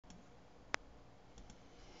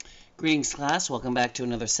Greetings, class. Welcome back to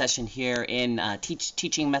another session here in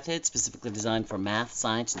teaching methods, specifically designed for math,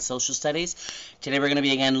 science, and social studies. Today we're going to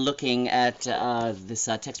be again looking at this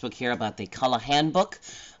textbook here about the CALLA Handbook,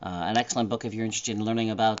 an excellent book if you're interested in learning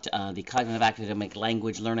about the cognitive academic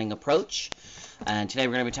language learning approach. And today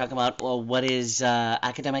we're going to be talking about, well, what is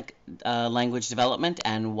academic language development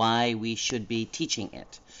and why we should be teaching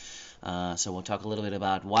it. So we'll talk a little bit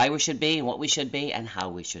about why we should be, what we should be, and how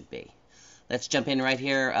we should be. Let's jump in right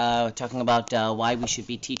here, talking about why we should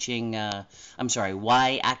be teaching,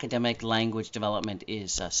 why academic language development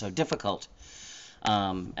is so difficult.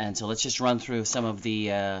 And so let's just run through some of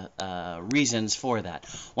the reasons for that.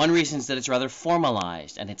 One reason is that it's rather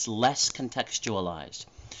formalized and it's less contextualized.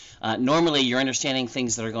 Normally, you're understanding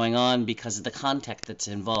things that are going on because of the context that's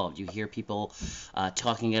involved. You hear people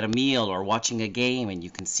talking at a meal or watching a game, and you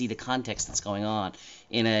can see the context that's going on.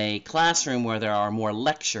 In a classroom where there are more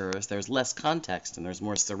lectures, there's less context and there's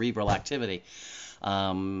more cerebral activity.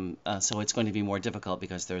 So it's going to be more difficult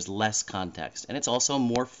because there's less context. And it's also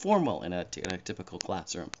more formal in a typical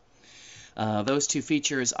classroom. Those two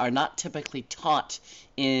features are not typically taught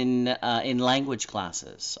in language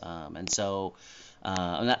classes.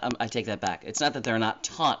 I take that back. It's not that they're not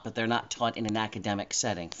taught, but they're not taught in an academic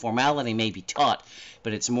setting. Formality may be taught,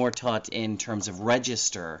 but it's more taught in terms of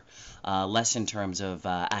register, less in terms of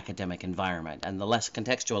academic environment. And the less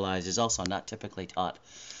contextualized is also not typically taught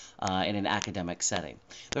in an academic setting.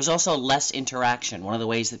 There's also less interaction. One of the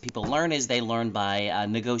ways that people learn is they learn by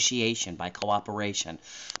negotiation, by cooperation,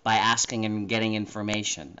 by asking and getting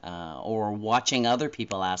information, or watching other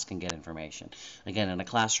people ask and get information. Again, in a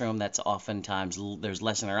classroom, that's oftentimes there's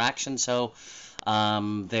less interaction, so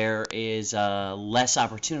there is less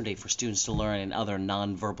opportunity for students to learn in other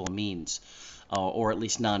nonverbal means, or at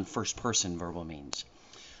least non-first-person verbal means.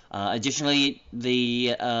 Additionally,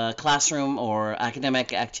 the classroom or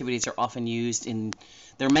academic activities are often used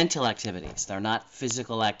they're mental activities. They're not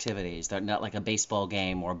physical activities. They're not like a baseball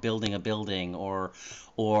game or building a building or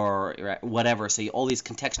whatever. So all these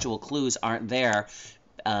contextual clues aren't there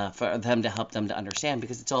for them to help them to understand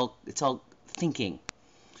because it's all thinking.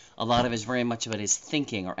 A lot of it is very much of it is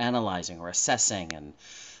thinking or analyzing or assessing,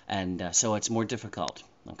 and so it's more difficult.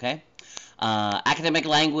 Okay. Academic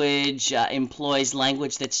language employs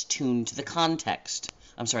language that's tuned to the context.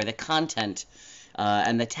 The content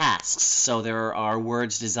and the tasks. So there are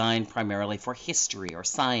words designed primarily for history or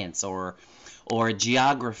science or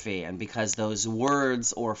geography, and because those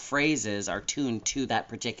words or phrases are tuned to that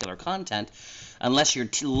particular content, unless you're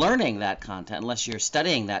learning that content, unless you're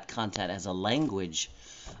studying that content as a language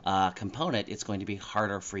component, it's going to be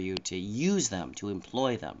harder for you to use them, to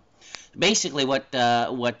employ them. Basically, what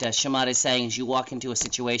Shamat is saying is you walk into a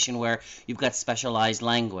situation where you've got specialized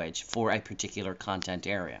language for a particular content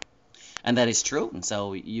area. And that is true, and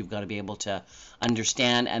so you've got to be able to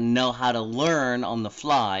understand and know how to learn on the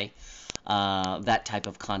fly that type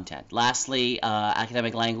of content. Lastly,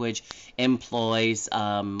 academic language employs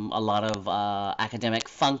a lot of academic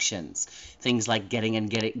functions, things like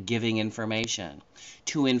giving information,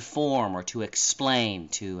 to inform or to explain,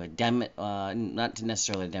 not to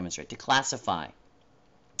necessarily demonstrate, to classify,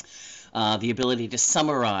 the ability to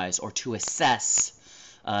summarize or to assess,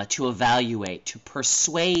 to evaluate, to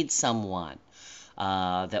persuade someone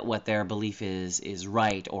that what their belief is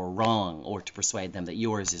right or wrong, or to persuade them that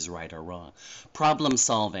yours is right or wrong. Problem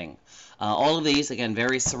solving. All of these, again,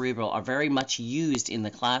 very cerebral, are very much used in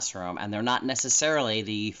the classroom, and they're not necessarily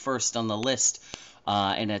the first on the list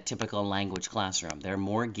in a typical language classroom. They're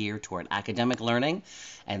more geared toward academic learning,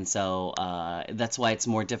 and so that's why it's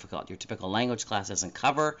more difficult. Your typical language class doesn't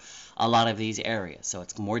cover a lot of these areas, so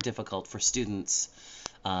it's more difficult for students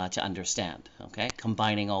to understand. Okay,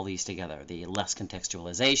 combining all these together, the less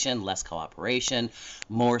contextualization, less cooperation,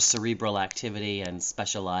 more cerebral activity and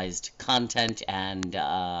specialized content and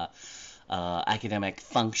academic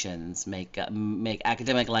functions make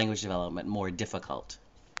academic language development more difficult.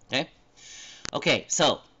 Okay,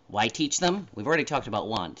 so why teach them? We've already talked about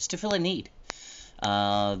one, just to fill a need.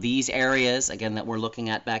 These areas, again, that we're looking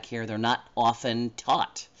at back here, they're not often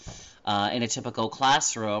taught in a typical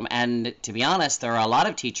classroom, and to be honest, there are a lot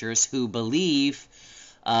of teachers who believe,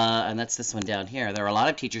 and that's this one down here, there are a lot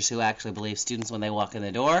of teachers who actually believe students, when they walk in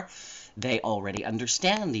the door, they already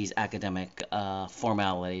understand these academic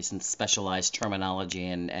formalities and specialized terminology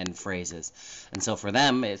and phrases, and so for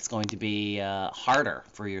them it's going to be harder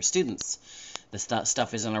for your students. The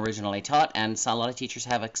stuff isn't originally taught, and so a lot of teachers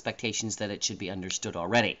have expectations that it should be understood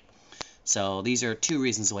already. So these are two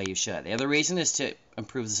reasons why you should. The other reason is to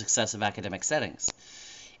improve the success of academic settings.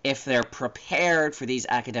 If they're prepared for these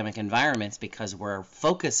academic environments because we're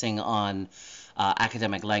focusing on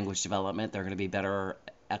academic language development, they're going to be better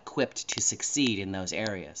equipped to succeed in those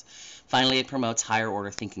areas. Finally, it promotes higher order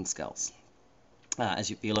thinking skills. As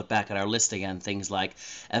you look back at our list again, things like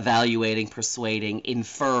evaluating, persuading,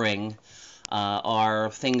 inferring are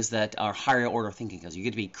things that are higher order thinking skills. You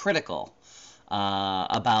get to be critical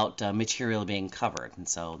about material being covered, and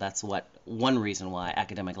so that's one reason why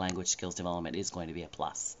academic language skills development is going to be a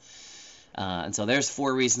plus. And so there's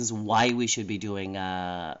 4 reasons why we should be doing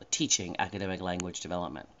teaching academic language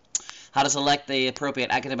development. How to select the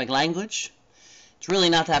appropriate academic language? It's really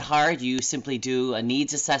not that hard. You simply do a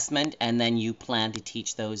needs assessment, and then you plan to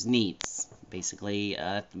teach those needs. Basically,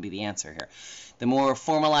 that would be the answer here. The more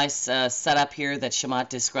formalized setup here that Shamat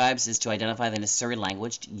describes is to identify the necessary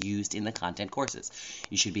language used in the content courses.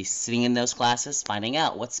 You should be sitting in those classes, finding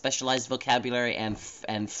out what specialized vocabulary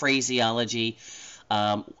and phraseology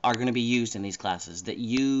are going to be used in these classes that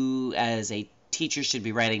you as a teacher should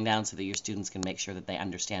be writing down so that your students can make sure that they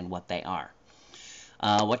understand what they are.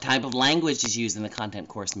 What type of language is used in the content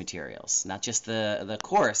course materials? Not just the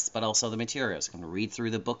course, but also the materials. You can read through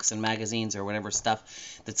the books and magazines or whatever stuff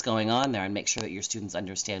that's going on there and make sure that your students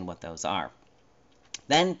understand what those are.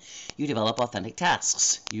 Then you develop authentic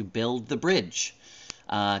tasks. You build the bridge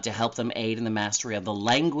to help them aid in the mastery of the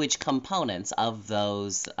language components of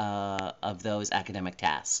those academic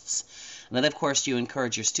tasks. And then, of course, you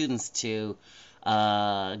encourage your students to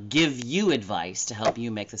give you advice to help you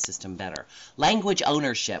make the system better. Language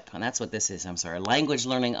ownership, and that's what this is, language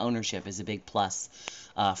learning ownership is a big plus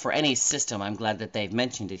for any system. I'm glad that they've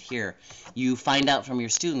mentioned it here. You find out from your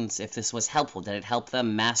students if this was helpful. Did it help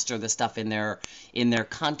them master the stuff in their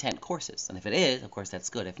content courses? And if it is, of course, that's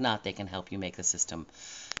good. If not, they can help you make the system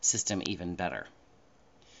even better.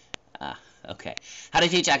 Okay. How to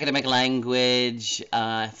teach academic language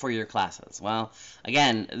for your classes? Well,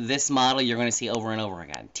 again, this model you're going to see over and over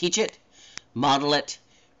again. Teach it, model it,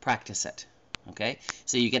 practice it. Okay?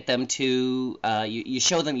 So you get them to, you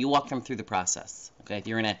show them, you walk them through the process. Okay? If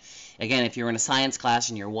you're in a science class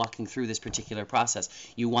and you're walking through this particular process,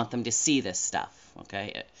 you want them to see this stuff.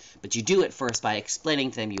 Okay? But you do it first by explaining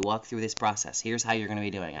to them, you walk through this process. Here's how you're going to be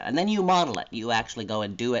doing it. And then you model it. You actually go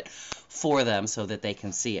and do it for them so that they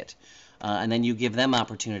can see it. And then you give them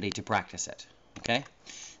opportunity to practice it. Okay?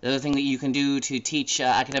 The other thing that you can do to teach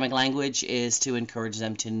academic language is to encourage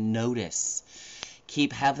them to notice.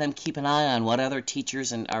 Have them keep an eye on what other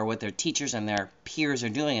teachers what their teachers and their peers are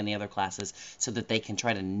doing in the other classes so that they can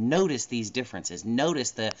try to notice these differences,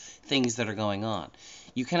 notice the things that are going on.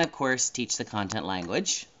 You can, of course, teach the content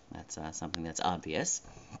language. That's something that's obvious.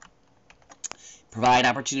 Provide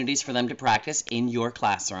opportunities for them to practice in your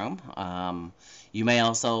classroom. You may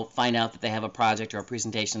also find out that they have a project or a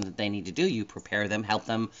presentation that they need to do. You prepare them, help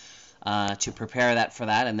them to prepare for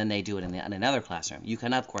that, and then they do it in another classroom. You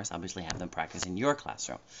can, of course, obviously have them practice in your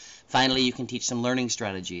classroom. Finally, you can teach them learning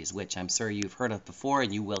strategies, which I'm sure you've heard of before,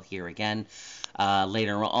 and you will hear again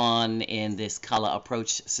later on in this CALLA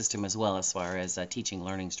approach system as well, as far as teaching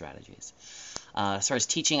learning strategies. As far as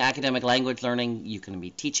teaching academic language learning, you can be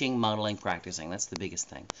teaching, modeling, practicing. That's the biggest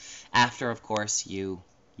thing. After, of course, you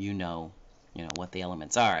know what the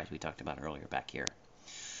elements are, as we talked about earlier back here.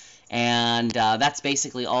 And that's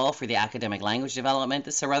basically all for the academic language development.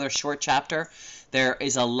 This is a rather short chapter. There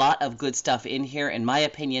is a lot of good stuff in here. In my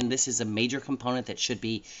opinion, this is a major component that should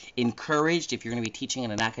be encouraged if you're going to be teaching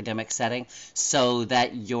in an academic setting so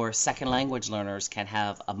that your second language learners can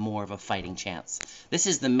have more of a fighting chance. This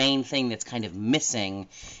is the main thing that's kind of missing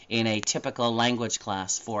in a typical language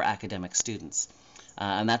class for academic students.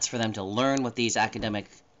 And that's for them to learn what these academic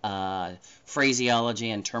phraseology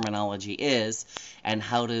and terminology is, and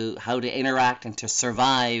how to interact and to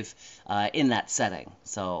survive in that setting.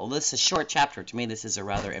 So this is a short chapter. To me, this is a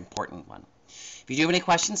rather important one. If you do have any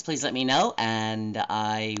questions, please let me know, and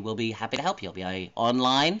I will be happy to help you. I'll be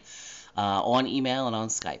online, on email, and on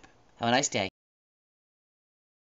Skype. Have a nice day.